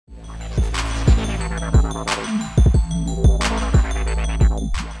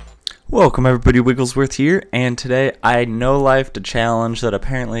Welcome everybody, Wigglesworth here, and today I no-lifed a challenge that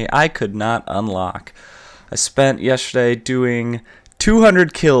apparently I could not unlock. I spent yesterday doing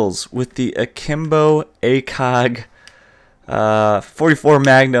 200 kills with the Akimbo ACOG 44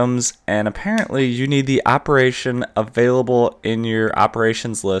 Magnums, and apparently you need the operation available in your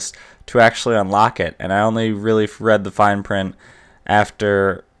operations list to actually unlock it, and I only really read the fine print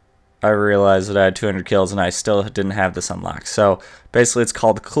after I realized that I had 200 kills and I still didn't have this unlocked. So basically it's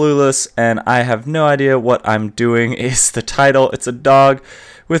called Clueless, and I have no idea what I'm doing is the title. It's a dog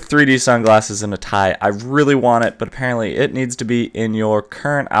with 3D sunglasses and a tie. I really want it, but apparently it needs to be in your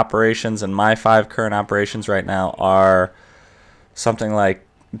current operations, and my 5 current operations right now are something like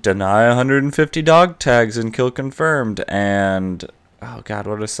deny 150 dog tags and kill confirmed, and oh god,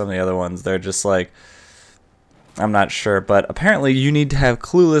 what are some of the other ones? They're just like, I'm not sure, but apparently you need to have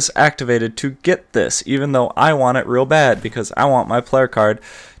Clueless activated to get this, even though I want it real bad because I want my player card,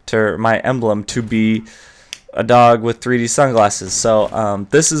 to my emblem, to be a dog with 3D sunglasses. So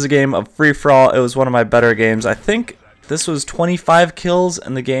this is a game of free-for-all. It was one of my better games. I think this was 25 kills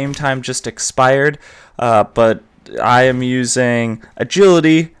and the game time just expired, but I am using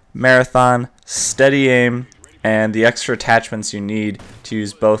agility, marathon, steady aim, and the extra attachments you need to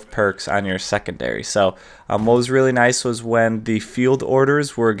use both perks on your secondary. So what was really nice was when the field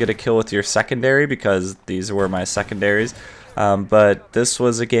orders were get a kill with your secondary, because these were my secondaries. But this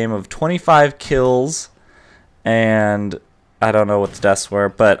was a game of 25 kills, and I don't know what the deaths were,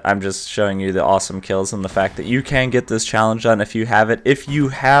 but I'm just showing you the awesome kills and the fact that you can get this challenge done if you have it. If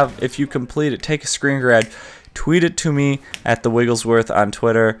you complete it, take a screen grab, tweet it to me at the Wigglesworth on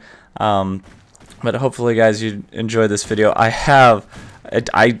Twitter. But hopefully, guys, you enjoyed this video. I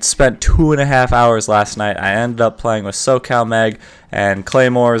spent 2.5 hours last night. I ended up playing with SoCal Meg and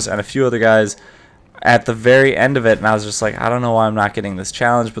Claymores and a few other guys at the very end of it, and I was just like, I don't know why I'm not getting this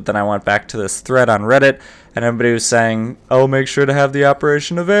challenge. But then I went back to this thread on Reddit, and everybody was saying, oh, make sure to have the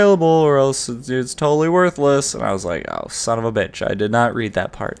operation available or else it's totally worthless. And I was like, oh, son of a bitch, I did not read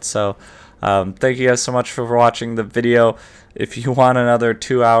that part. So thank you guys so much for watching the video. If you want another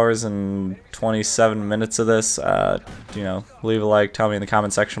 2 hours and 27 minutes of this, leave a like, tell me in the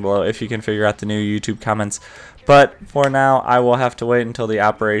comment section below if you can figure out the new YouTube comments. But for now, I will have to wait until the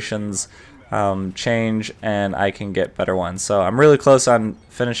operations change and I can get better ones. So I'm really close on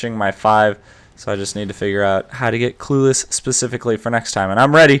finishing my 5, so I just need to figure out how to get Clueless specifically for next time. And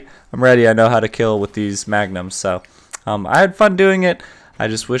I'm ready. I know how to kill with these Magnums. So I had fun doing it. I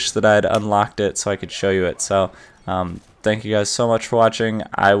just wish that I had unlocked it so I could show you it. So thank you guys so much for watching.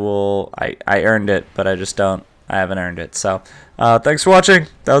 I earned it, but I haven't earned it. So thanks for watching.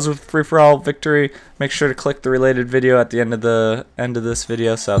 That was a free-for-all victory. Make sure to click the related video at the end of this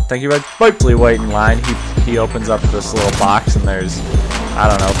video. So thank you guys. Hopefully wait in line. He opens up this little box and there's, I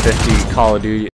don't know, 50 Call of Duty